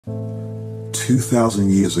2,000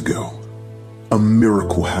 years ago, a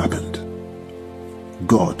miracle happened.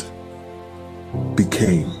 God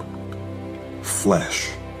became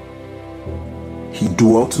flesh. He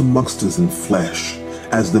dwelt amongst us in flesh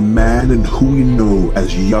as the man in who we know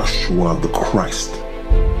as Yeshua the Christ.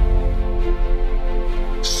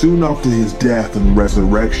 Soon after his death and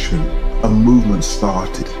resurrection, a movement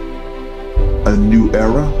started. A new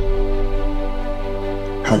era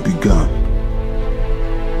had begun.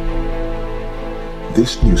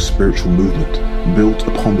 This new spiritual movement, built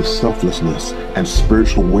upon the selflessness and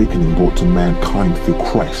spiritual awakening brought to mankind through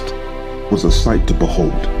Christ, was a sight to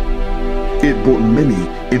behold. It brought many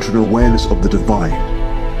into an awareness of the divine,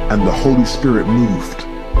 and the Holy Spirit moved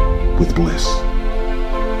with bliss.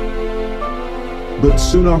 But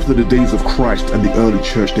soon after the days of Christ and the early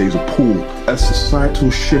church days of Paul, a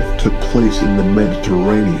societal shift took place in the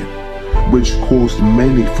Mediterranean, which caused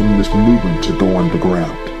many from this movement to go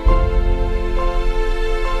underground.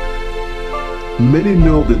 Many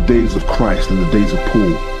know the days of Christ and the days of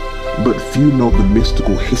Paul, but few know the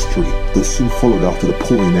mystical history that soon followed after the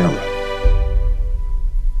Pauline era.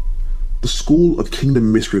 The School of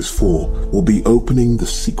Kingdom Mysteries 4 will be opening the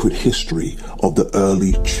secret history of the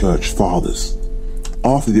early church fathers,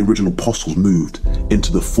 after the original apostles moved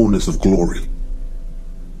into the fullness of glory.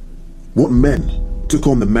 What men took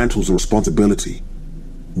on the mantles of responsibility?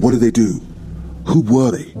 What did they do? Who were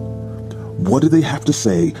they? What did they have to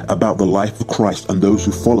say about the life of Christ and those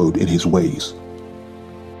who followed in his ways?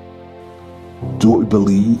 Do what we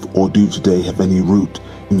believe or do today have any root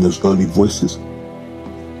in those early voices?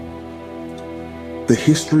 The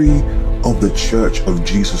history of the Church of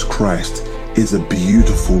Jesus Christ is a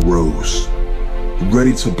beautiful rose,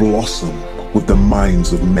 ready to blossom with the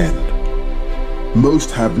minds of men.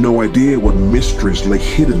 Most have no idea what mysteries lay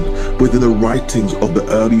hidden within the writings of the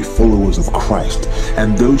early followers of Christ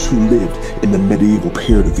and those who lived in the medieval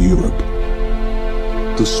period of Europe.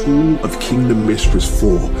 The School of Kingdom Mysteries 4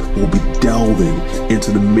 will be delving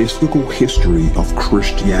into the mystical history of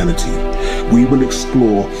Christianity. We will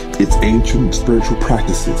explore its ancient spiritual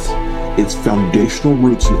practices, its foundational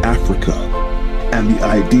roots in Africa, and the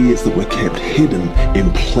ideas that were kept hidden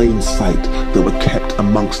in plain sight that were kept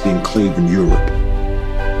amongst the enclave in Europe.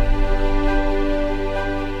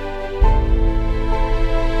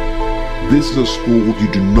 This is a school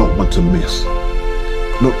you do not want to miss.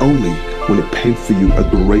 Not only will it paint for you a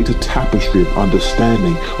greater tapestry of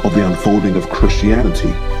understanding of the unfolding of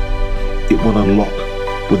Christianity, it will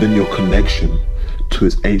unlock within your connection to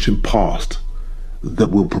its ancient past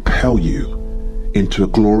that will propel you into a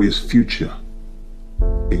glorious future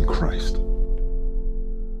in Christ.